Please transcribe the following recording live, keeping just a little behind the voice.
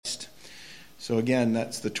So again,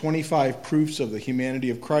 that's the 25 proofs of the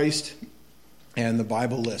humanity of Christ and the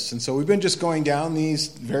Bible list. And so we've been just going down these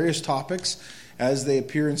various topics as they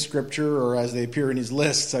appear in Scripture or as they appear in his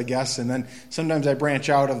lists, I guess. And then sometimes I branch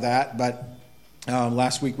out of that. But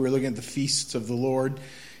last week we were looking at the feasts of the Lord,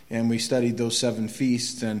 and we studied those 7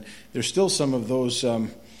 feasts. And there's still some of those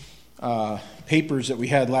papers that we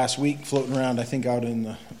had last week floating around, I think, out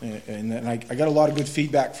and I got a lot of good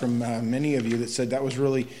feedback from many of you that said that was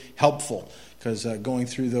really helpful, because going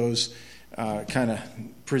through those kind of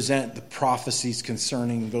present the prophecies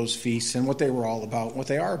concerning those feasts and what they were all about, what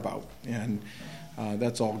they are about, and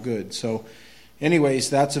that's all good. So anyways,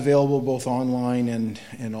 that's available both online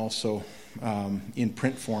and also in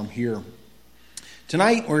print form here.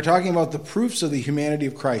 Tonight we're talking about the proofs of the humanity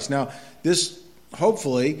of Christ. Now this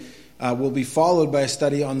hopefully will be followed by a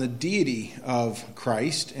study on the deity of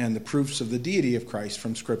Christ and the proofs of the deity of Christ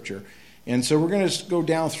from Scripture. And so we're going to go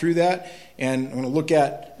down through that, and I'm going to look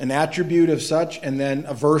at an attribute of such and then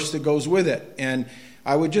a verse that goes with it. And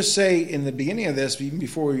I would just say in the beginning of this, even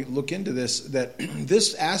before we look into this, that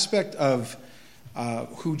this aspect of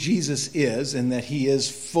who Jesus is and that he is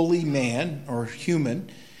fully man or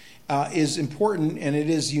human is important, and it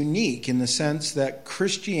is unique in the sense that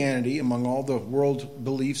Christianity, among all the world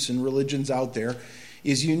beliefs and religions out there,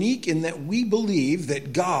 is unique in that we believe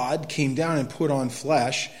that God came down and put on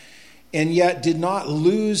flesh and yet did not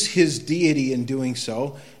lose his deity in doing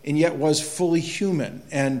so, and yet was fully human.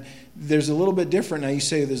 And there's a little bit different. Now you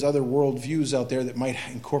say there's other worldviews out there that might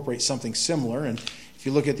incorporate something similar, and if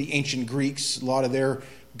you look at the ancient Greeks, a lot of their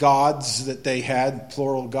gods that they had,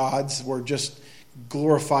 plural gods, were just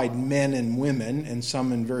glorified men and women, and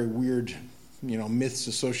some in very weird, myths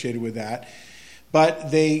associated with that.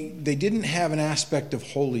 But they didn't have an aspect of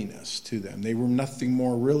holiness to them. They were nothing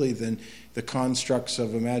more really than the constructs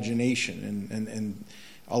of imagination, and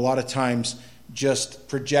a lot of times just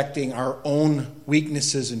projecting our own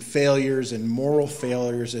weaknesses and failures and moral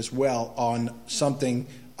failures as well on something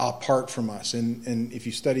apart from us. And if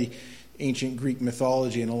you study ancient Greek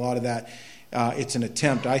mythology and a lot of that, it's an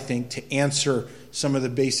attempt, I think, to answer some of the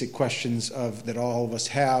basic questions that all of us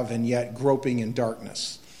have, and yet groping in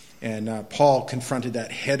darkness. And Paul confronted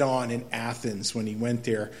that head on in Athens when he went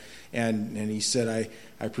there, and he said,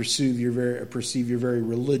 I perceive you're very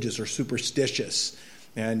religious or superstitious.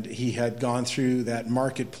 And he had gone through that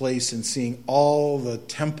marketplace and seeing all the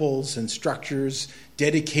temples and structures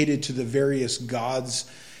dedicated to the various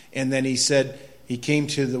gods. And then he said he came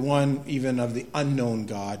to the one even of the unknown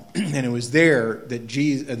God. And it was there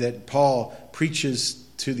that Paul preaches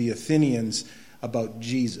to the Athenians about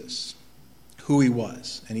Jesus, who he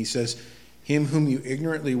was. And he says, him whom you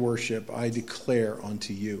ignorantly worship, I declare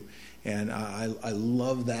unto you. And I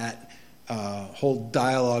love that whole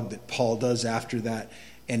dialogue that Paul does after that.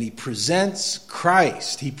 And he presents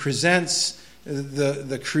Christ. He presents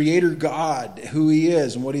the Creator God, who he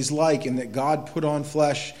is and what he's like, and that God put on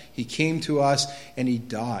flesh. He came to us and he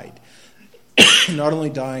died. Not only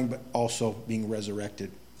dying, but also being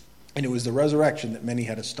resurrected. And it was the resurrection that many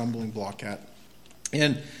had a stumbling block at.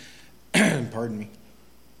 And, pardon me.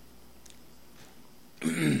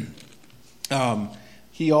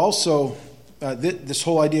 He also, this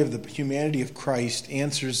whole idea of the humanity of Christ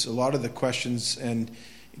answers a lot of the questions and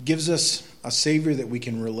gives us a Savior that we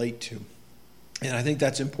can relate to. And I think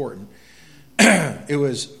that's important. It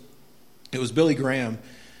was Billy Graham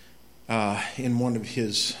in one of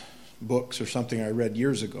his books or something I read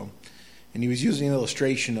years ago. And he was using an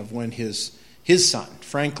illustration of when his son,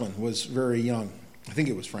 Franklin, was very young. I think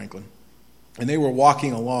it was Franklin. And they were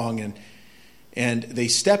walking along, and they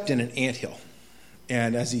stepped in an anthill.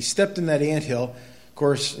 And as he stepped in that anthill, of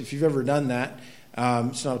course, if you've ever done that,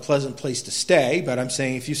 it's not a pleasant place to stay, but I'm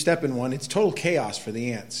saying if you step in one, it's total chaos for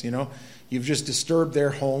the ants, You've just disturbed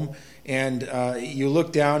their home, and you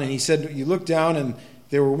look down, and he said, you look down, and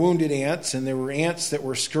there were wounded ants, and there were ants that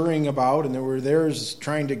were scurrying about, and there were theirs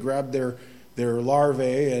trying to grab their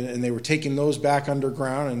larvae, and they were taking those back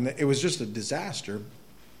underground, and it was just a disaster.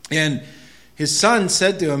 And his son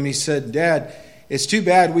said to him, he said, Dad, it's too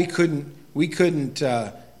bad we couldn't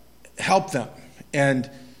help them. And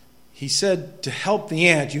he said, to help the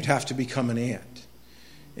ant, you'd have to become an ant.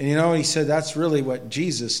 And he said that's really what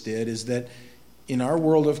Jesus did, is that in our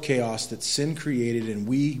world of chaos that sin created, and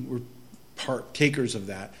we were partakers of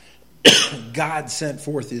that, God sent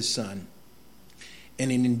forth his Son.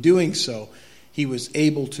 And in doing so, he was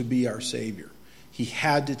able to be our Savior. He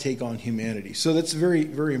had to take on humanity. So that's a very,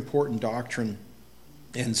 very important doctrine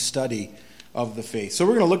and study of the faith. So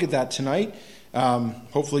we're going to look at that tonight.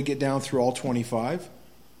 Hopefully get down through all 25.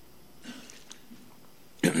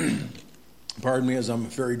 Pardon me as I'm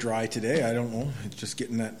very dry today. I don't know. It's just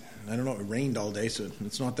getting that, I don't know, it rained all day, so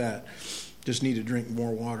it's not that. Just need to drink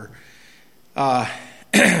more water. Now,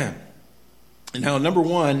 number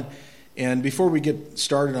one, and before we get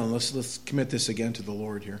started on this, let's commit this again to the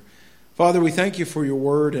Lord here. Father, we thank you for your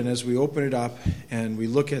word, and as we open it up and we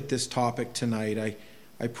look at this topic tonight,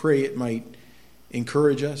 I pray it might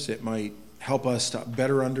encourage us, it might help us to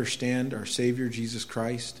better understand our Savior, Jesus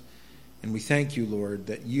Christ. And we thank you, Lord,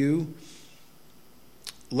 that you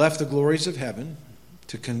left the glories of heaven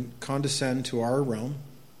to condescend to our realm,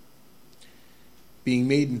 being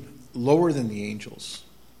made lower than the angels,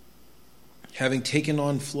 having taken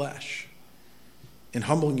on flesh, and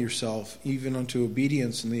humbling yourself even unto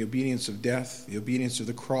obedience and the obedience of death, the obedience of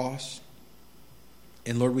the cross.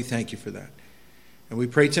 And Lord, we thank you for that. And we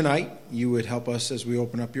pray tonight you would help us as we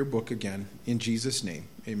open up your book again. In Jesus' name,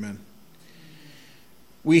 amen.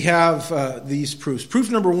 We have these proofs. Proof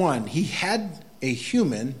number one, he had a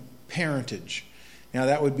human parentage. Now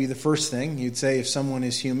that would be the first thing. You'd say if someone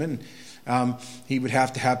is human, he would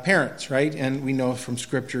have to have parents, right? And we know from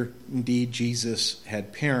Scripture, indeed, Jesus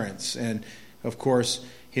had parents. And of course,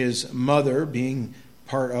 his mother being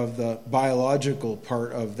part of the biological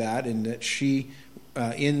part of that, in that she,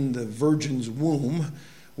 in the virgin's womb,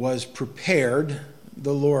 was prepared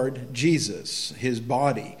the Lord Jesus, his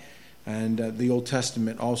body. And the Old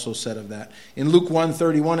Testament also said of that. In Luke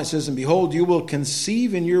 1:31 it says, "And behold, you will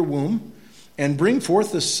conceive in your womb, and bring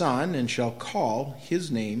forth a son, and shall call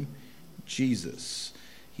his name Jesus."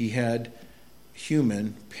 He had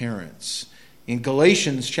human parents. In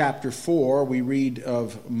Galatians chapter 4, we read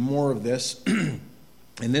of more of this. And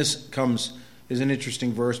this is an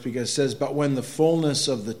interesting verse because it says, "But when the fullness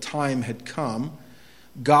of the time had come,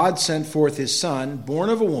 God sent forth his son, born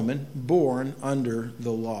of a woman, born under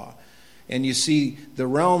the law." And you see, the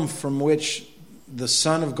realm from which the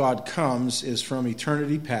Son of God comes is from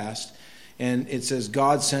eternity past. And it says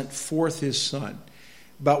God sent forth his Son.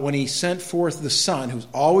 But when he sent forth the Son, who's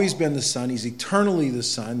always been the Son, he's eternally the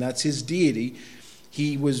Son, that's his deity,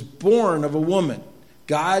 he was born of a woman.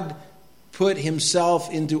 God put himself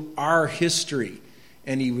into our history,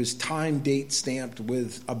 and he was time date stamped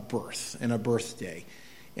with a birth and a birthday.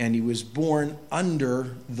 And he was born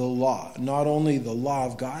under the law. Not only the law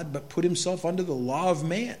of God, but put himself under the law of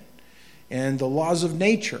man and the laws of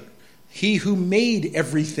nature. He who made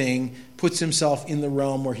everything puts himself in the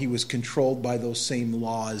realm where he was controlled by those same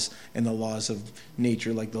laws and the laws of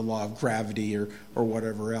nature, like the law of gravity or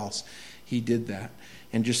whatever else. He did that.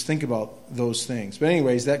 And just think about those things. But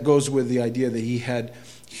anyways, that goes with the idea that he had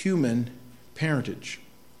human parentage.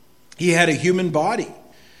 He had a human body.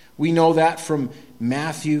 We know that from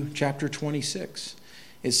Matthew chapter 26.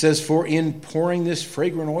 It says, "For in pouring this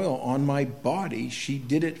fragrant oil on my body, she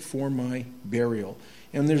did it for my burial."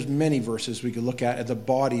 And there's many verses we could look at the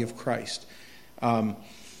body of Christ.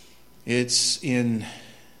 It's in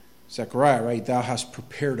Zechariah, right? "Thou hast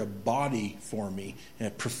prepared a body for me." And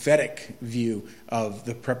a prophetic view of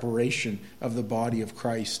the preparation of the body of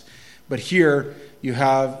Christ. But here you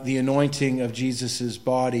have the anointing of Jesus'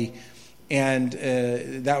 body. And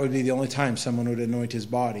that would be the only time someone would anoint his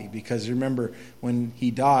body. Because remember, when he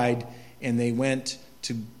died and they went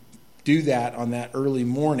to do that on that early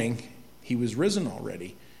morning, he was risen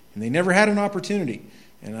already. And they never had an opportunity.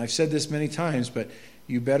 And I've said this many times, but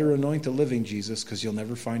you better anoint the living Jesus because you'll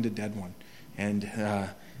never find a dead one. And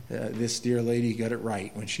this dear lady got it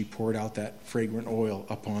right when she poured out that fragrant oil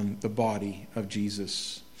upon the body of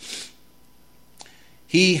Jesus.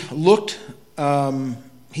 He looked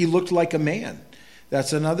like a man.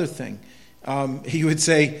 That's another thing. He would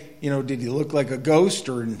say, did he look like a ghost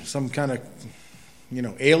or some kind of,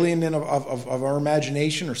 alien of our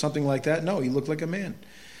imagination or something like that? No, he looked like a man.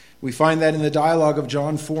 We find that in the dialogue of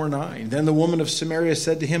John 4:9. "Then the woman of Samaria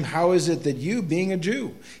said to him, 'How is it that you, being a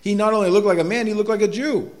Jew?'" He not only looked like a man, he looked like a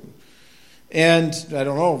Jew. And I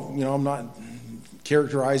don't know, I'm not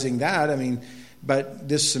characterizing that. But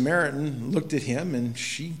this Samaritan looked at him and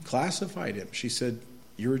she classified him. She said,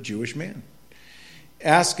 "You're a Jewish man.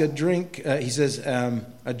 Ask a drink," he says,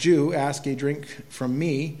 "a Jew, ask a drink from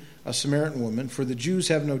me, a Samaritan woman, for the Jews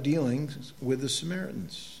have no dealings with the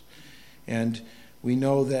Samaritans." And we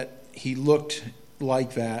know that he looked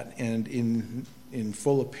like that and in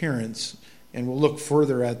full appearance, and we'll look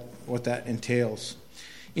further at what that entails.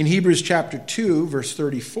 In Hebrews chapter 2, verse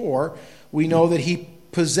 34, we know that he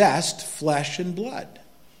possessed flesh and blood.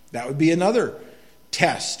 That would be another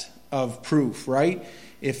test of proof, right?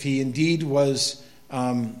 If he indeed was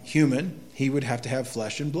human, he would have to have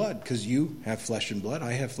flesh and blood, because you have flesh and blood,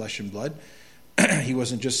 I have flesh and blood. He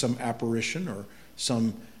wasn't just some apparition or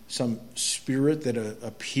some some spirit that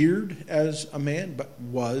appeared as a man, but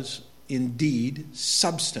was indeed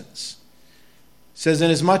substance. It says,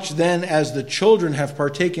 inasmuch then as the children have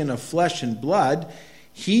partaken of flesh and blood,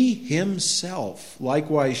 he himself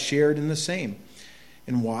likewise shared in the same.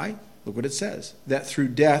 And why? Look what it says. That through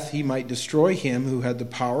death he might destroy him who had the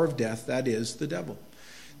power of death, that is, the devil.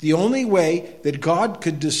 The only way that God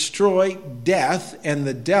could destroy death and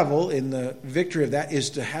the devil in the victory of that is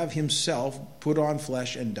to have himself put on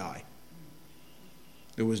flesh and die.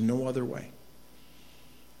 There was no other way.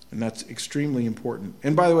 And that's extremely important.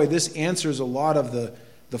 And by the way, this answers a lot of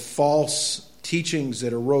the false teachings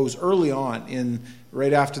that arose early on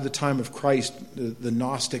right after the time of Christ. The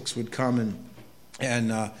Gnostics would come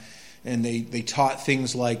and they taught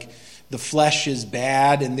things like the flesh is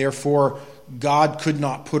bad and therefore God could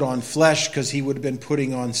not put on flesh because he would have been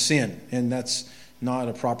putting on sin. And that's not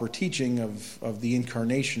a proper teaching of the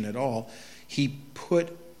incarnation at all. He put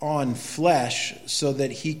on flesh so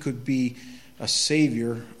that he could be a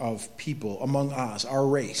savior of people among us, our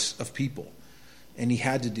race of people. And he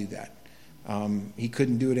had to do that. He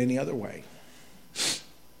couldn't do it any other way.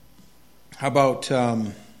 How about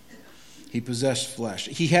he possessed flesh?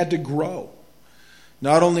 He had to grow.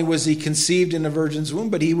 Not only was he conceived in a virgin's womb,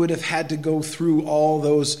 but he would have had to go through all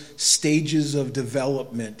those stages of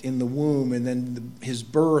development in the womb, and then his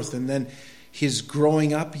birth, and then his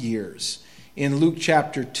growing up years. In Luke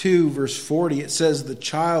chapter 2, verse 40, it says, the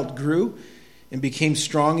child grew and became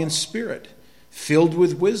strong in spirit, filled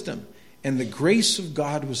with wisdom, and the grace of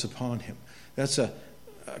God was upon him. That's a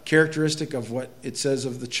characteristic of what it says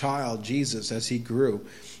of the child, Jesus, as he grew.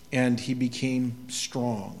 And he became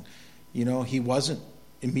strong. You know, he wasn't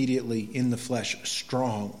immediately in the flesh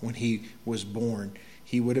strong when he was born.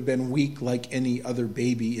 He would have been weak like any other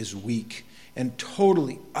baby is weak, and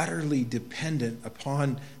totally, utterly dependent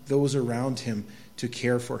upon those around him to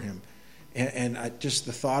care for him. And just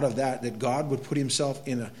the thought of that God would put himself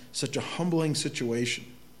in such a humbling situation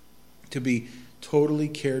to be totally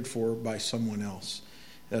cared for by someone else.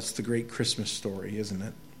 That's the great Christmas story, isn't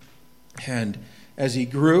it? And as he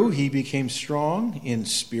grew, he became strong in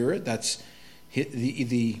spirit. That's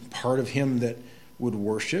the part of him that would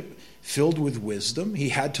worship, filled with wisdom. He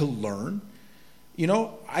had to learn. You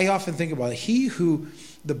know, I often think about it. He who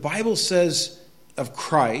the Bible says of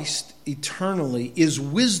Christ eternally is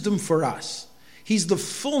wisdom for us. He's the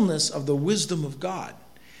fullness of the wisdom of God.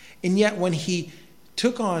 And yet when he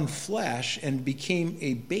took on flesh and became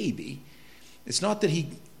a baby, it's not that he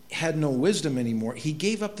had no wisdom anymore. He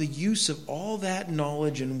gave up the use of all that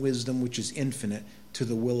knowledge and wisdom, which is infinite, to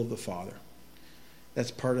the will of the Father.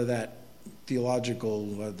 That's part of that theological,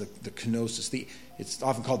 the kenosis. It's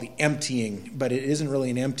often called the emptying, but it isn't really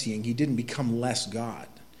an emptying. He didn't become less God.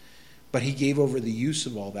 But he gave over the use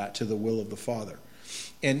of all that to the will of the Father.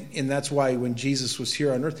 And that's why when Jesus was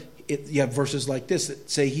here on earth, you have verses like this that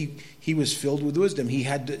say he was filled with wisdom.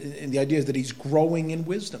 And the idea is that he's growing in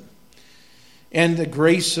wisdom. And the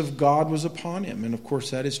grace of God was upon him. And of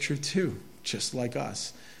course that is true too, just like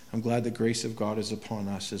us. I'm glad the grace of God is upon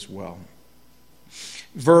us as well.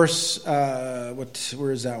 Where is that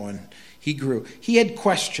one? He grew. He had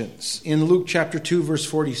questions. In Luke chapter 2, verse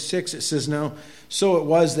 46, it says, now, so it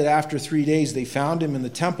was that after 3 days they found him in the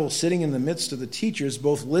temple, sitting in the midst of the teachers,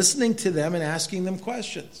 both listening to them and asking them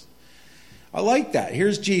questions. I like that.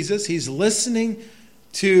 Here's Jesus. He's listening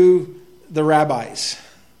to the rabbis,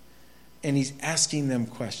 and he's asking them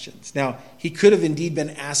questions. Now, he could have indeed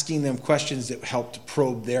been asking them questions that helped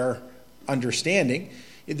probe their understanding.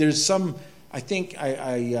 There's some, I think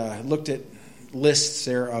I looked at lists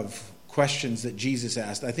there of questions that Jesus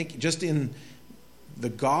asked. I think just in the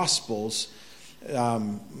Gospels,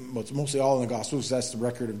 it's mostly all in the Gospels, that's the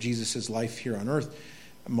record of Jesus' life here on earth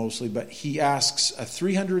mostly, but he asks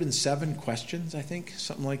 307 questions, I think,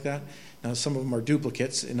 something like that. Now, some of them are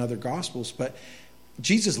duplicates in other Gospels, but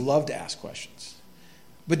Jesus loved to ask questions.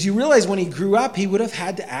 But do you realize when he grew up, he would have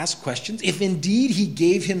had to ask questions? If indeed he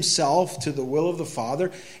gave himself to the will of the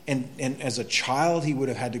Father, and as a child he would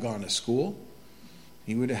have had to go to school,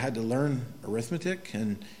 he would have had to learn arithmetic,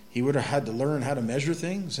 and he would have had to learn how to measure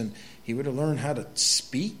things, and he would have learned how to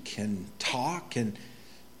speak and talk, and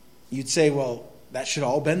you'd say, well, that should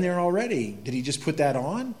all been there already. Did he just put that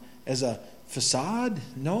on as a facade?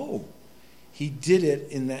 No. He did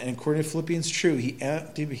it in that, and according to Philippians, true. He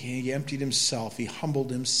emptied himself. He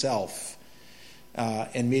humbled himself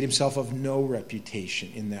and made himself of no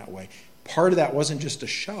reputation in that way. Part of that wasn't just a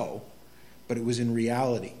show, but it was in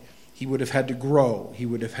reality. He would have had to grow. He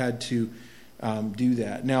would have had to do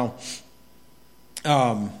that. Now,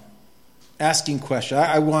 asking questions.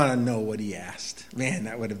 I want to know what he asked. Man,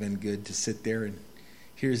 that would have been good to sit there and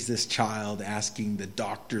here's this child asking the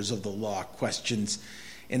doctors of the law questions.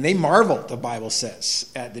 And they marveled, the Bible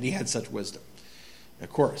says, that he had such wisdom.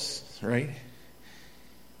 Of course, right?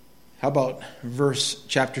 How about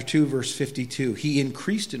chapter 2, verse 52? He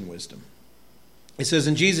increased in wisdom. It says,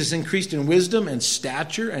 and Jesus increased in wisdom and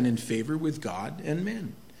stature and in favor with God and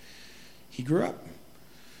men. He grew up.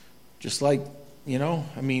 Just like,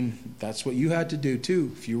 that's what you had to do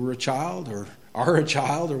too. If you were a child or are a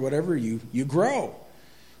child or whatever, you grow.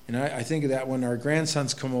 And I think of that when our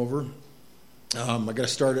grandsons come over. I got to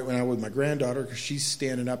start it when I was with my granddaughter because she's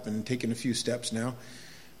standing up and taking a few steps now.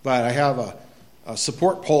 But I have a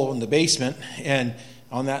support pole in the basement, and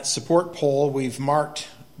on that support pole we've marked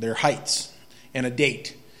their heights and a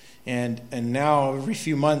date. And now every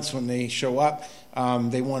few months when they show up,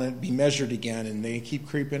 they want to be measured again, and they keep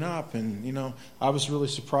creeping up. And I was really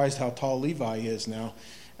surprised how tall Levi is now,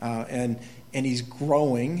 and he's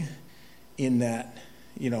growing in that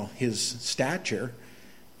his stature.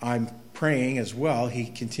 I'm praying as well he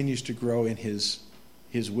continues to grow in his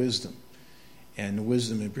wisdom, and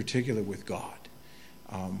wisdom in particular with God,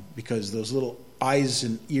 because those little eyes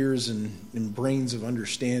and ears and brains of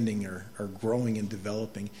understanding are growing and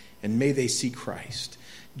developing, and may they see Christ.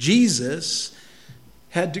 Jesus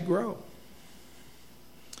had to grow.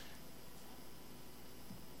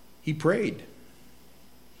 He prayed.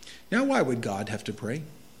 Now, why would God have to pray?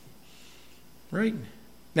 Right?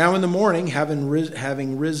 Now in the morning, having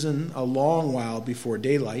risen a long while before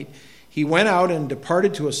daylight, he went out and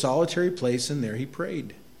departed to a solitary place, and there he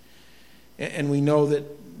prayed. And we know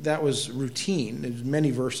that was routine. There's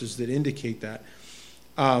many verses that indicate that.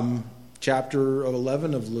 Chapter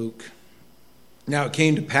 11 of Luke. Now it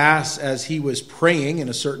came to pass as he was praying in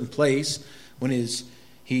a certain place, when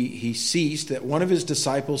he ceased, that one of his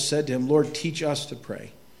disciples said to him, Lord, teach us to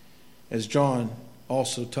pray, as John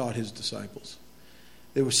also taught his disciples.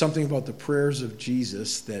 There was something about the prayers of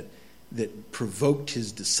Jesus that provoked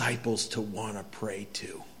his disciples to want to pray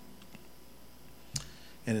too.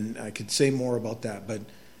 And I could say more about that, but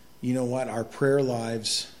you know what? Our prayer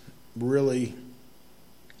lives really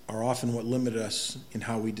are often what limit us in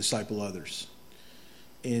how we disciple others.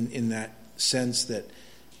 In that sense that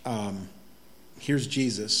here's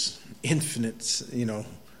Jesus, infinite,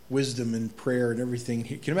 wisdom and prayer and everything.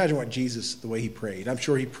 Can you imagine the way he prayed? I'm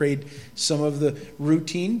sure he prayed some of the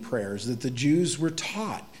routine prayers that the Jews were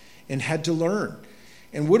taught and had to learn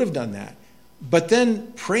and would have done that. But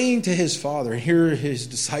then praying to his Father, and here are his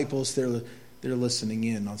disciples, they're listening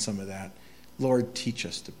in on some of that. Lord, teach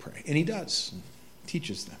us to pray. And he does,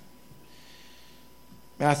 teaches them.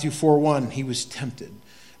 Matthew 4:1, he was tempted.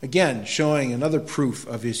 Again, showing another proof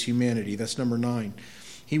of his humanity. That's number 9.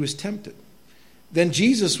 He was tempted. Then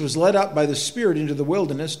Jesus was led up by the Spirit into the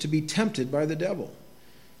wilderness to be tempted by the devil.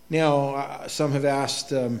 Now, some have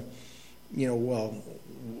asked, well,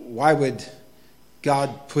 why would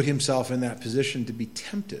God put himself in that position to be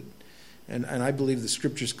tempted? And I believe the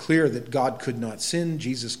Scripture is clear that God could not sin,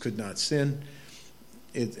 Jesus could not sin.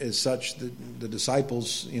 As such, the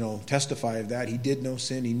disciples, testify of that. He did no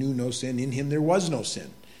sin, he knew no sin, in him there was no sin.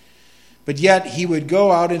 But yet he would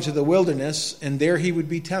go out into the wilderness, and there he would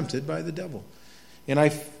be tempted by the devil. And I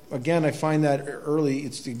find that early.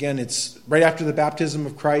 It's right after the baptism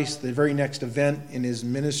of Christ. The very next event in his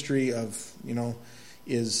ministry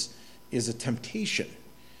is a temptation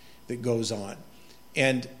that goes on.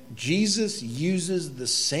 And Jesus uses the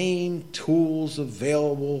same tools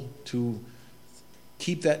available to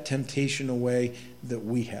keep that temptation away that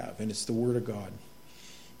we have. And it's the Word of God.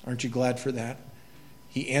 Aren't you glad for that?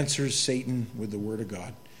 He answers Satan with the Word of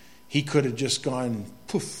God. He could have just gone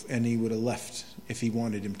poof and he would have left if he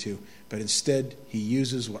wanted him to. But instead, he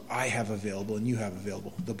uses what I have available and you have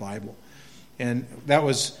available, the Bible. And that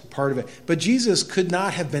was part of it. But Jesus could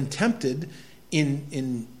not have been tempted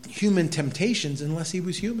in human temptations unless he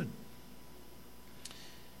was human.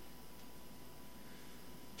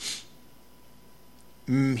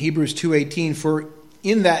 Hebrews 2:18, for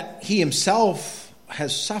in that he himself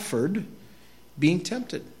has suffered being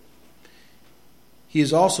tempted, he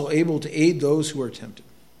is also able to aid those who are tempted.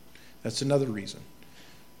 That's another reason.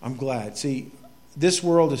 I'm glad. See, this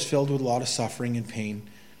world is filled with a lot of suffering and pain.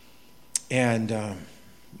 And,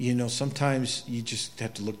 sometimes you just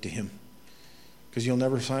have to look to him. Because you'll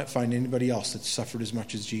never find anybody else that's suffered as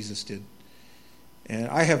much as Jesus did. And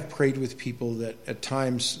I have prayed with people that at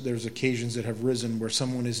times there's occasions that have risen where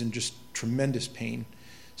someone is in just tremendous pain,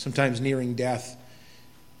 sometimes nearing death.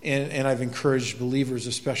 And I've encouraged believers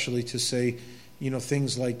especially to say,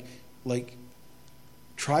 things like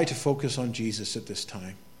try to focus on Jesus at this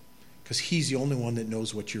time, because he's the only one that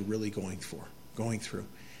knows what you're really going through.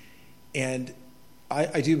 And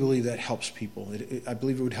I do believe that helps people. I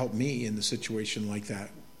believe it would help me in the situation like that,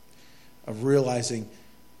 of realizing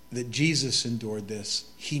that Jesus endured this.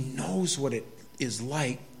 He knows what it is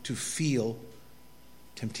like to feel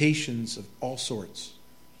temptations of all sorts.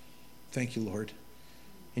 Thank you, Lord.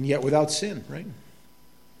 And yet without sin, right?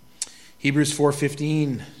 Hebrews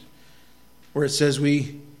 4:15, where it says,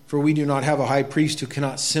 For we do not have a high priest who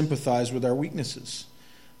cannot sympathize with our weaknesses,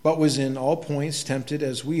 but was in all points tempted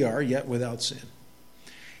as we are, yet without sin.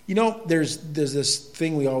 You know, there's this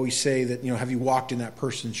thing we always say that, have you walked in that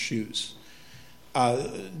person's shoes?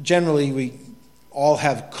 Generally, we all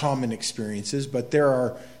have common experiences, but there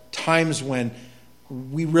are times when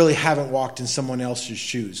we really haven't walked in someone else's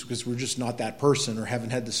shoes because we're just not that person or haven't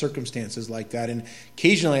had the circumstances like that. And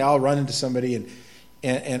occasionally I'll run into somebody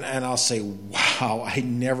and I'll say, wow, I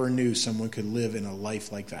never knew someone could live in a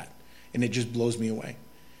life like that. And it just blows me away.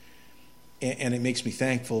 And it makes me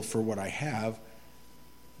thankful for what I have.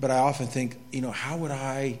 But I often think, how would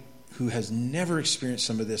I, who has never experienced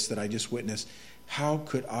some of this that I just witnessed, how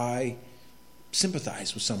could I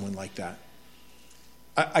sympathize with someone like that?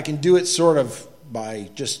 I can do it sort of by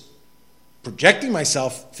just projecting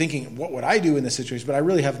myself, thinking, what would I do in this situation? But I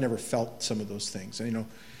really have never felt some of those things,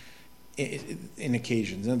 in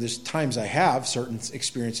occasions. And there's times I have certain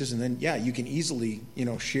experiences, and then, you can easily,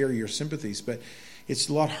 share your sympathies, but it's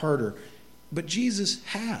a lot harder. But Jesus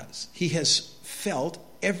has. He has felt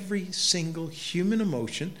every single human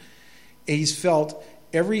emotion. He's felt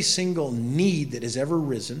every single need that has ever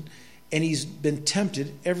risen, and he's been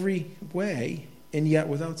tempted every way, and yet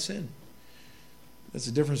without sin. That's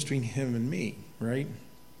the difference between him and me, right?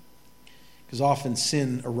 Because often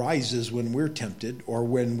sin arises when we're tempted or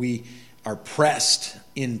when we are pressed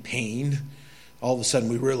in pain. All of a sudden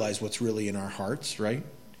we realize what's really in our hearts, right?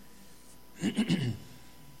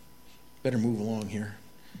 Better move along here.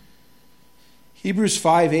 Hebrews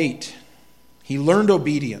 5:8. He learned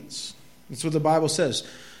obedience. That's what the Bible says.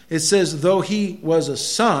 It says, though he was a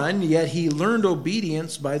son, yet he learned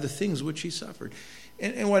obedience by the things which he suffered.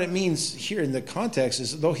 And what it means here in the context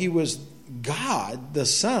is, though he was God, the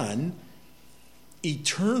Son,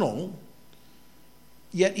 eternal,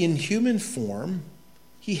 yet in human form,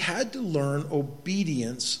 he had to learn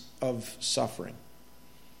obedience of suffering.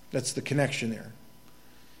 That's the connection there.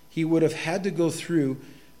 He would have had to go through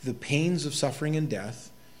the pains of suffering and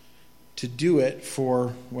death to do it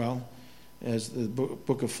for, as the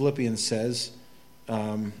book of Philippians says,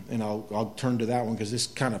 and I'll turn to that one because this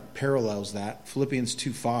kind of parallels that. Philippians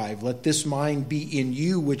 2:5, let this mind be in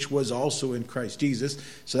you which was also in Christ Jesus.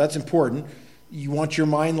 So that's important. You want your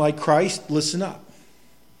mind like Christ? Listen up.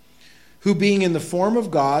 Who being in the form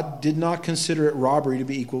of God did not consider it robbery to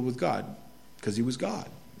be equal with God, because he was God,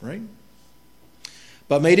 right?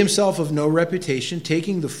 But made himself of no reputation,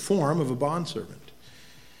 taking the form of a bondservant,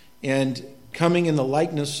 and coming in the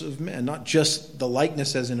likeness of men, not just the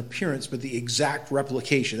likeness as an appearance, but the exact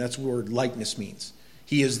replication. That's what the word likeness means.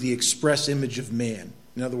 He is the express image of man.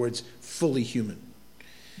 In other words, fully human.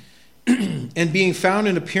 And being found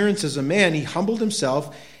in appearance as a man, he humbled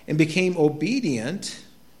himself and became obedient,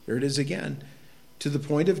 there it is again, to the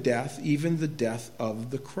point of death, even the death of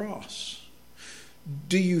the cross.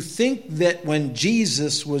 Do you think that when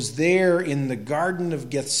Jesus was there in the Garden of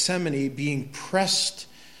Gethsemane being pressed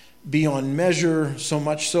beyond measure, so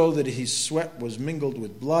much so that his sweat was mingled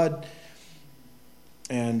with blood,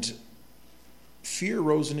 and fear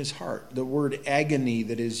rose in his heart? The word agony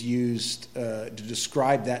that is used to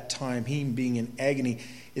describe that time, him being in agony,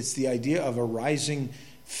 it's the idea of a rising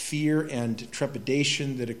fear and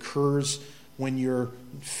trepidation that occurs when you're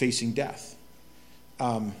facing death.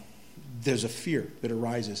 There's a fear that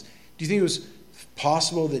arises. Do you think it was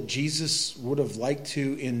possible that Jesus would have liked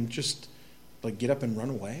to, get up and run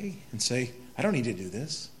away and say, I don't need to do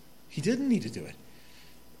this? He didn't need to do it.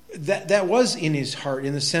 That was in his heart,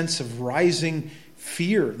 in the sense of rising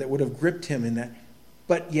fear that would have gripped him in that.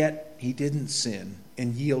 But yet he didn't sin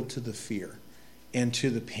and yield to the fear and to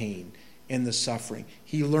the pain and the suffering.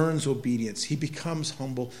 He learns obedience. He becomes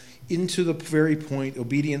humble into the very point,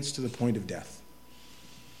 obedience to the point of death.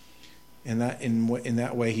 And that in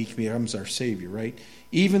that way he becomes our Savior, right?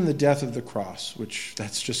 Even the death of the cross, which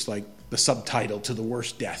that's just like the subtitle to the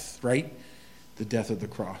worst death, right? The death of the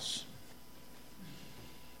cross.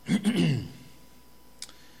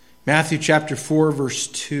 Matthew chapter 4, verse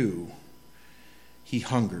 2. He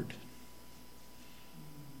hungered.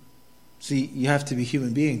 See, you have to be a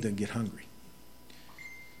human being to get hungry.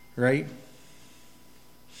 Right?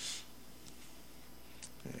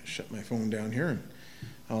 Shut my phone down here and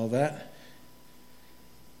all that.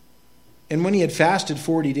 And when he had fasted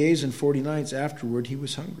 40 days and 40 nights afterward, he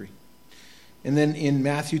was hungry. And then in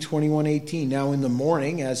Matthew 21:18, now in the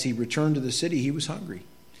morning, as he returned to the city, he was hungry.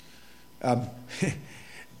 I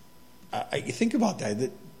think about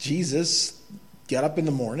that Jesus got up in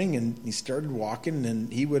the morning and he started walking,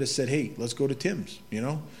 and he would have said, hey, let's go to Tim's,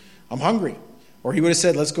 I'm hungry. Or he would have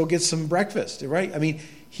said, let's go get some breakfast, right? I mean,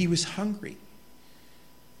 he was hungry.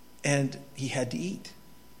 And he had to eat.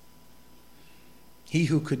 He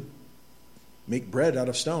who could make bread out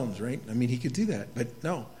of stones, right? I mean, he could do that. But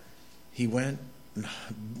no, he went and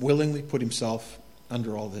willingly put himself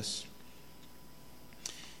under all this.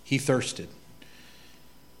 He thirsted.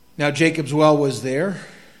 Now Jacob's well was there,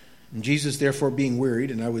 and Jesus therefore being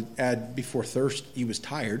wearied, and I would add before thirst, he was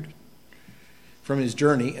tired from his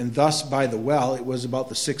journey, and thus by the well, it was about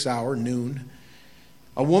the 6th hour, noon,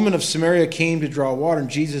 a woman of Samaria came to draw water, and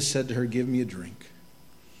Jesus said to her, give me a drink.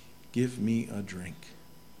 Give me a drink.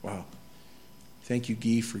 Wow. Thank you,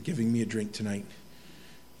 Guy, for giving me a drink tonight.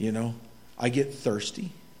 I get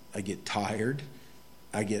thirsty. I get tired.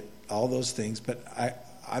 I get all those things, but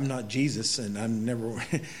I'm not Jesus, and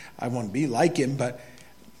I want to be like him,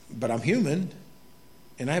 but I'm human,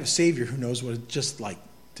 and I have a Savior who knows what it's just like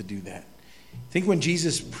to do that. I think when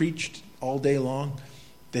Jesus preached all day long,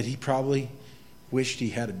 that he probably wished he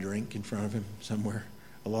had a drink in front of him somewhere,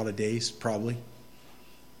 a lot of days, probably.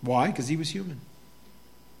 Why? Because he was human.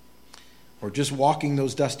 Or just walking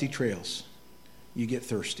those dusty trails, you get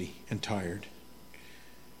thirsty and tired.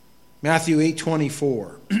 Matthew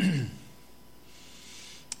 8:24.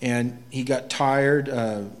 And he got tired,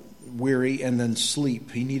 weary, and then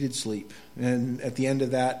sleep. He needed sleep. And at the end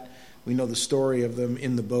of that, we know the story of them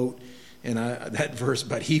in the boat, and that verse,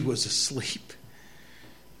 but he was asleep.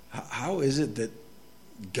 How is it that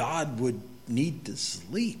God would need to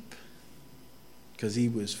sleep? Because he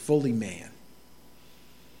was fully man.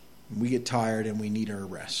 We get tired and we need our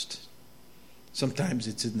rest. Sometimes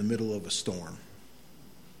it's in the middle of a storm.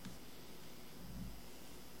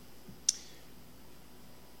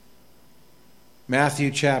 Mark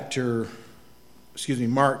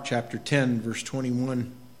chapter 10, verse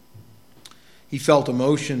 21. He felt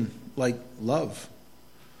emotion like love.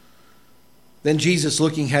 Then Jesus,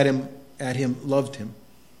 looking at him, loved him.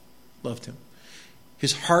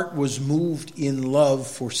 His heart was moved in love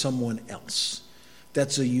for someone else.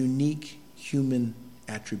 That's a unique human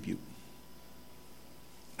attribute.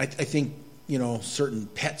 I think, certain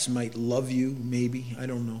pets might love you, maybe. I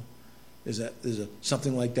don't know. There's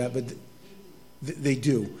something like that, but they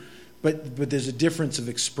do. But there's a difference of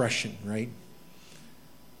expression, right?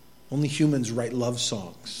 Only humans write love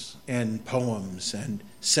songs and poems and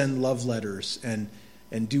send love letters and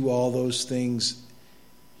do all those things.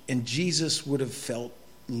 And Jesus would have felt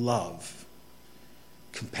love,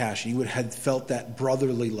 compassion. He would have felt that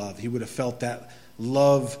brotherly love. He would have felt that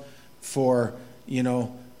love for,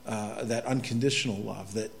 that unconditional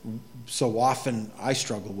love that so often I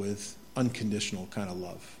struggle with, unconditional kind of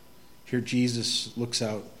love. Here Jesus looks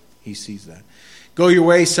out, he sees that. Go your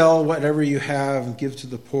way, sell whatever you have, and give to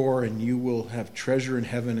the poor, and you will have treasure in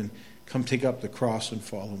heaven, and come take up the cross and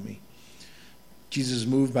follow me. Jesus is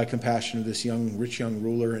moved by compassion of this rich young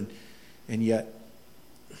ruler, and yet,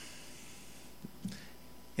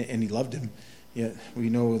 and he loved him, yet we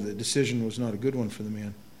know the decision was not a good one for the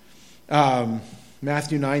man.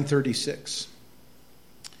 Matthew 9:36.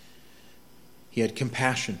 He had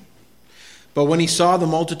compassion. But when he saw the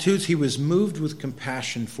multitudes, he was moved with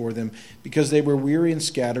compassion for them, because they were weary and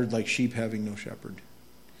scattered like sheep having no shepherd.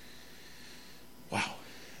 Wow.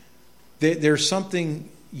 There's something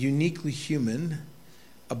uniquely human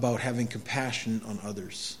about having compassion on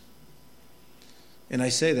others. And I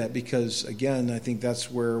say that because, again, I think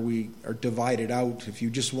that's where we are divided out. If you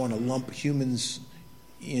just want to lump humans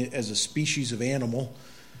as a species of animal,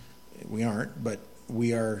 we aren't, but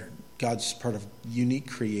we are God's part of unique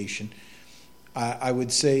creation. I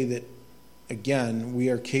would say that, again, we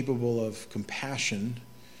are capable of compassion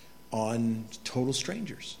on total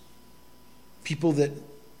strangers. People that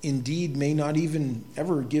indeed may not even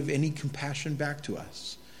ever give any compassion back to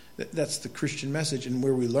us. That's the Christian message, and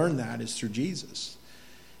where we learn that is through Jesus,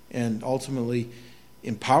 and ultimately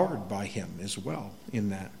empowered by him as well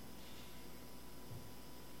in that.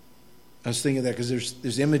 I was thinking of that because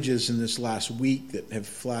there's images in this last week that have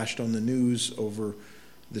flashed on the news over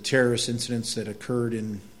the terrorist incidents that occurred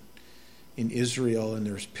in Israel, and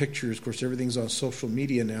there's pictures. Of course, everything's on social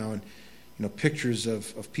media now, and pictures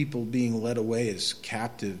of people being led away as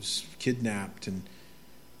captives, kidnapped and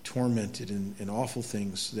tormented, and awful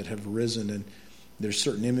things that have arisen. And there's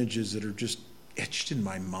certain images that are just etched in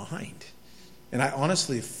my mind. And I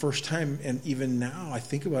honestly, the first time, and even now, I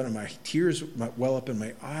think about it, my tears well up in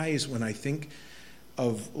my eyes when I think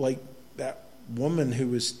of like that woman who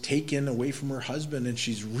was taken away from her husband, and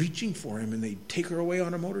she's reaching for him, and they take her away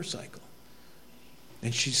on a motorcycle.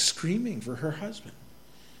 And she's screaming for her husband.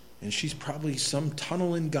 And she's probably some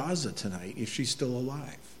tunnel in Gaza tonight if she's still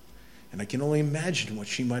alive. And I can only imagine what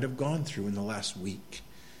she might have gone through in the last week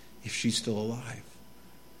if she's still alive.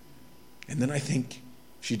 And then I think,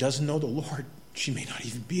 if she doesn't know the Lord, she may not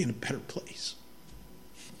even be in a better place.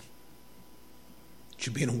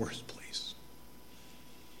 She'll be in a worse place.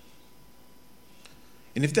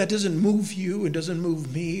 And if that doesn't move you and doesn't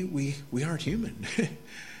move me, we aren't human.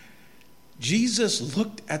 Jesus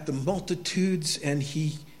looked at the multitudes and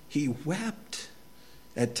he wept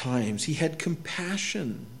at times. He had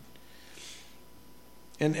compassion.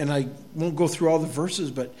 And I won't go through all the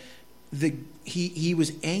verses, but he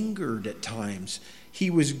was angered at times. He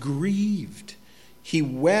was grieved. He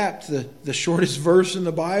wept. The shortest verse in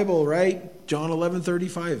the Bible, right? John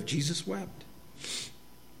 11:35. Jesus wept.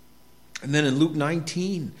 And then in Luke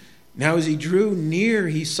 19, now as he drew near,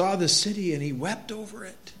 he saw the city and he wept over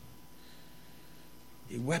it.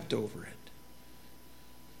 He wept over it.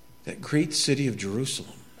 That great city of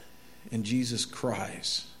Jerusalem. And Jesus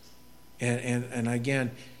cries. And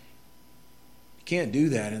again, you can't do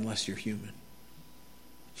that unless you're human.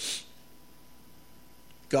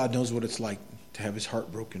 God knows what it's like to have his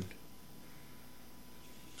heart broken.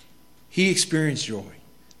 He experienced joy.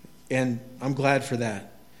 And I'm glad for that.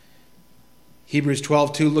 Hebrews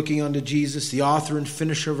 12:2, looking unto Jesus, the author and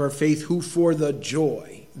finisher of our faith, who for the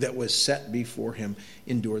joy that was set before him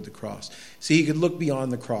endured the cross. See, he could look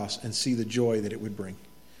beyond the cross and see the joy that it would bring.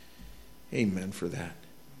 Amen for that.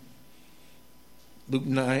 Luke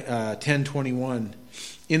 10:21.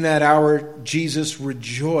 In that hour, Jesus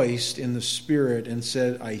rejoiced in the Spirit and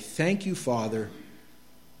said, I thank you, Father,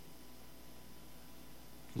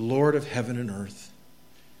 Lord of heaven and earth,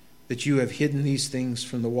 that you have hidden these things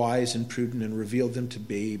from the wise and prudent and revealed them to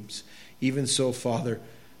babes. Even so, Father,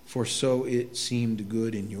 for so it seemed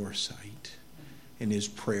good in your sight. In his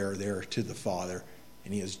prayer there to the Father.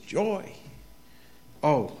 And he has joy.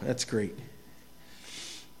 Oh, that's great.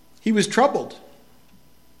 He was troubled.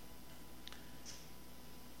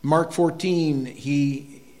 Mark 14,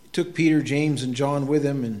 he took Peter, James, and John with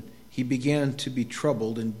him, and he began to be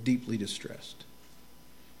troubled and deeply distressed.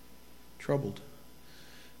 Troubled.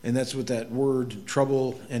 And that's what that word,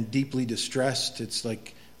 trouble and deeply distressed, it's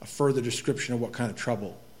like a further description of what kind of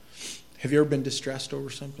trouble. Have you ever been distressed over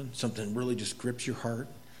something? Something really just grips your heart,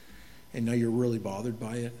 and now you're really bothered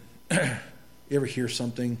by it? You ever hear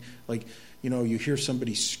something like, you hear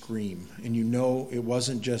somebody scream, and you know it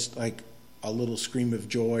wasn't just like a little scream of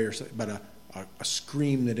joy or something, but a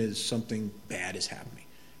scream that is something bad is happening,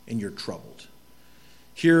 and you're troubled.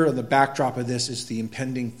 Here on the backdrop of this is the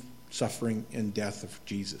impending suffering and death of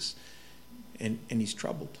Jesus, and he's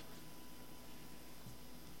troubled.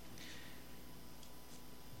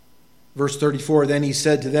 Verse 34, then he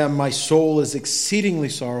said to them, my soul is exceedingly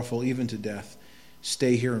sorrowful, even to death.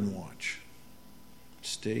 Stay here and watch.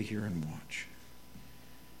 Stay here and watch.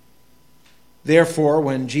 Therefore,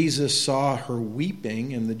 when Jesus saw her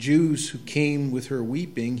weeping, and the Jews who came with her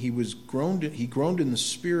weeping, he groaned in the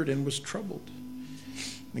spirit and was troubled.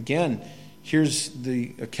 Again, here's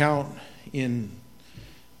the account in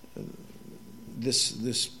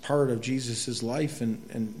this part of Jesus' life,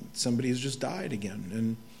 and somebody has just died again,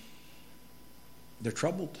 and they're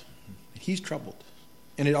troubled. He's troubled,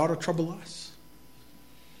 and it ought to trouble us.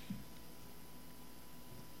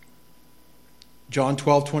 John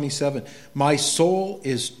 12:27, my soul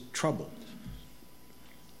is troubled.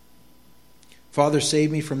 Father,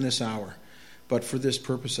 save me from this hour, but for this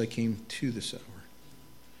purpose I came to this hour.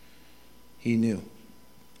 He knew,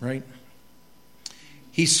 right?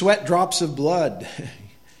 He sweat drops of blood.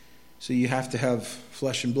 So you have to have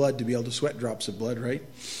flesh and blood to be able to sweat drops of blood, right?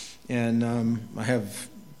 And I have,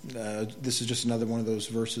 this is just another one of those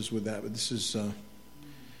verses with that, but this is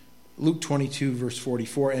Luke 22, verse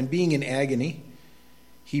 44. And being in agony,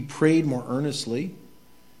 he prayed more earnestly.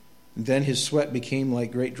 Then his sweat became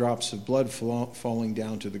like great drops of blood falling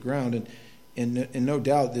down to the ground. And no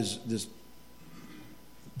doubt there's this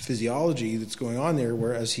physiology that's going on there,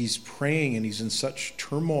 where as he's praying and he's in such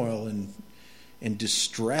turmoil and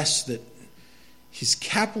distress that his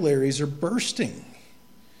capillaries are bursting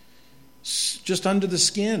just under the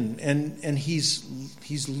skin, and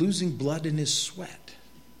he's losing blood in his sweat.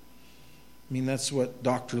 I mean, that's what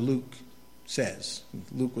Dr. Luke says.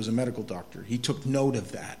 Luke was a medical doctor. He took note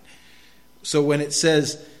of that. So when it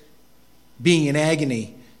says being in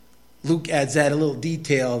agony, Luke adds that a little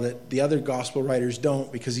detail that the other gospel writers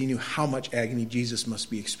don't, because he knew how much agony Jesus must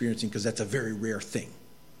be experiencing, because that's a very rare thing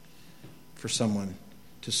for someone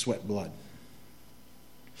to sweat blood.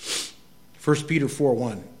 1 Peter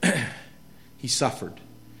 4:1. He suffered.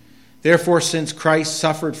 Therefore, since Christ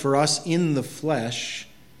suffered for us in the flesh,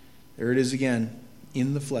 there it is again,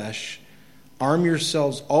 in the flesh, arm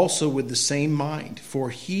yourselves also with the same mind, for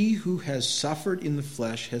he who has suffered in the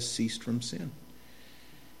flesh has ceased from sin.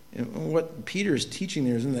 And what Peter is teaching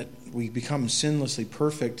there isn't that we become sinlessly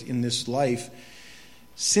perfect in this life.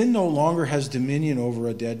 Sin no longer has dominion over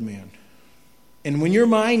a dead man. And when your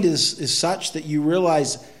mind is such that you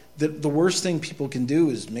realize that the worst thing people can do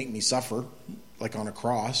is make me suffer, like on a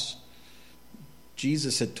cross.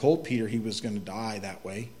 Jesus had told Peter he was going to die that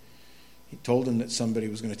way. He told him that somebody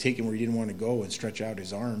was going to take him where he didn't want to go and stretch out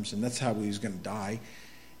his arms, and that's how he was going to die.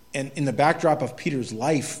 And in the backdrop of Peter's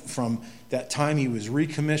life from that time he was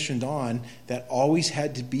recommissioned on, that always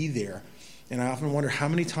had to be there. And I often wonder how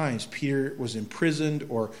many times Peter was imprisoned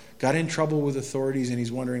or got in trouble with authorities, and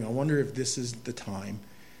he's wondering, I wonder if this is the time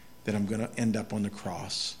that I'm going to end up on the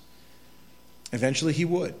cross. Eventually he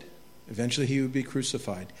would. Eventually he would be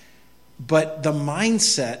crucified. But the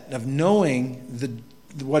mindset of knowing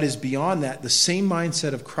what is beyond that, the same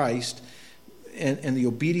mindset of Christ and the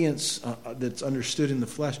obedience that's understood in the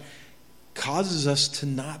flesh, causes us to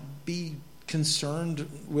not be concerned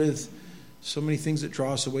with so many things that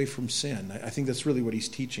draw us away from sin. I think that's really what he's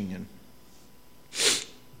teaching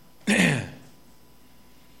in.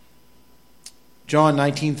 John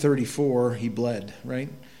 19:34, he bled, right?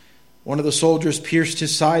 One of the soldiers pierced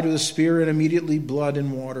his side with a spear, and immediately blood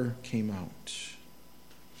and water came out.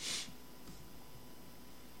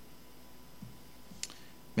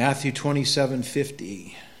 Matthew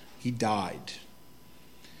 27:50, he died.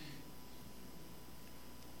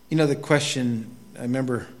 You know the question, I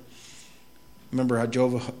remember how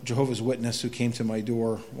Jehovah's Witness who came to my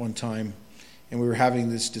door one time, and we were having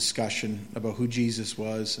this discussion about who Jesus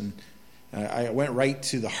was, and I went right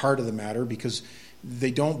to the heart of the matter because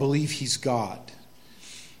they don't believe he's God.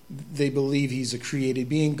 They believe he's a created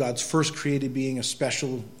being, God's first created being, a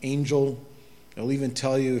special angel. They'll even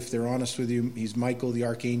tell you, if they're honest with you, he's Michael, the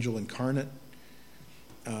archangel incarnate.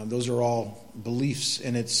 Those are all beliefs,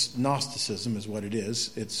 and it's Gnosticism is what it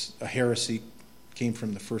is. It's a heresy, came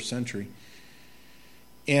from the first century.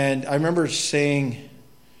 And I remember saying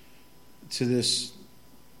to this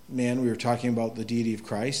man, we were talking about the deity of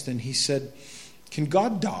Christ, and he said, "Can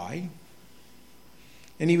God die?"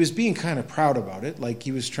 And he was being kind of proud about it, like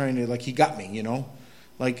he was trying to, like he got me, you know.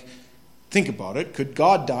 Like, think about it, could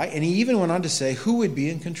God die? And he even went on to say, who would be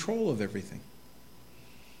in control of everything?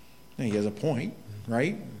 And he has a point,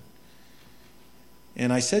 right?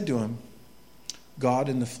 And I said to him, God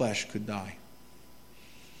in the flesh could die.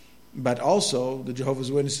 But also, the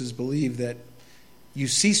Jehovah's Witnesses believe that you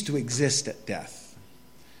cease to exist at death.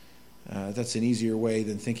 That's an easier way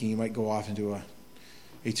than thinking you might go off into an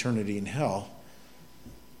eternity in hell.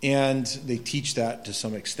 And they teach that to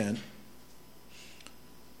some extent.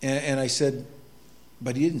 And I said,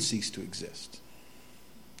 but he didn't cease to exist.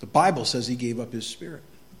 The Bible says he gave up his spirit.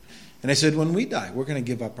 And I said, when we die, we're going to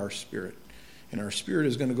give up our spirit. And our spirit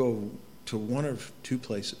is going to go to one of two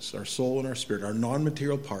places. Our soul and our spirit, our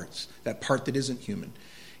non-material parts, that part that isn't human,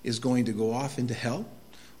 is going to go off into hell,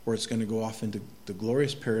 or it's going to go off into the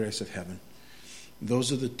glorious paradise of heaven.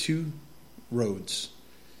 Those are the two roads.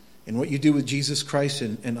 And what you do with Jesus Christ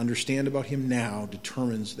and understand about him now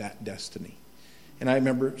determines that destiny. And I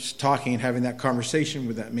remember talking and having that conversation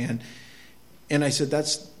with that man. And I said,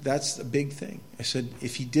 that's a big thing. I said,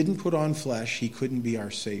 if he didn't put on flesh, he couldn't be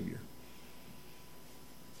our Savior.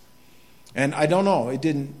 And I don't know, it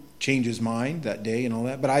didn't change his mind that day and all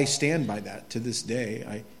that, but I stand by that to this day.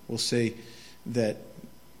 I will say that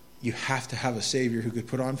you have to have a Savior who could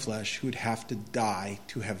put on flesh, who would have to die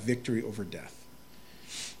to have victory over death.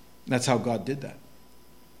 That's how God did that.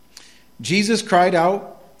 Jesus cried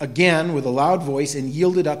out again with a loud voice and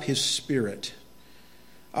yielded up his spirit.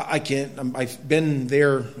 I've been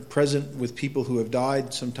there present with people who have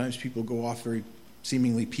died. Sometimes people go off very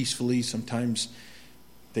seemingly peacefully. Sometimes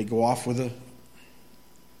they go off with a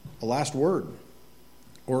last word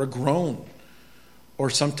or a groan,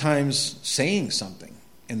 or sometimes saying something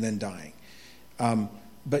and then dying.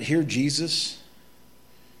 But here Jesus,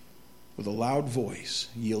 with a loud voice,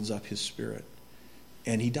 yields up his spirit,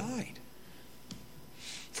 and he died.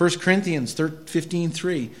 1 Corinthians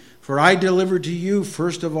 15:3, for I delivered to you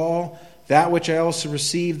first of all that which I also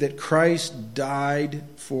received, that Christ died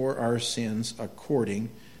for our sins according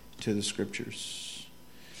to the Scriptures.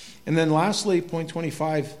 And then lastly, point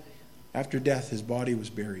 25, after death, his body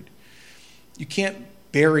was buried. You can't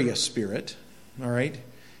bury a spirit, all right?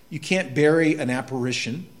 You can't bury an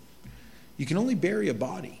apparition. You can only bury a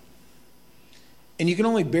body. And you can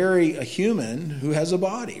only bury a human who has a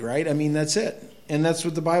body, right? I mean, that's it. And that's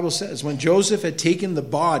what the Bible says. When Joseph had taken the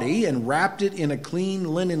body and wrapped it in a clean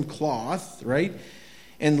linen cloth, right,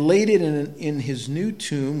 and laid it in his new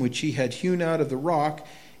tomb, which he had hewn out of the rock,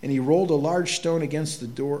 and he rolled a large stone against the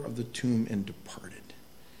door of the tomb and departed.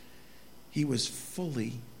 He was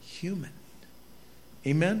fully human.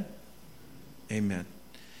 Amen? Amen.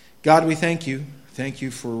 God, we thank you. Thank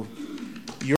you for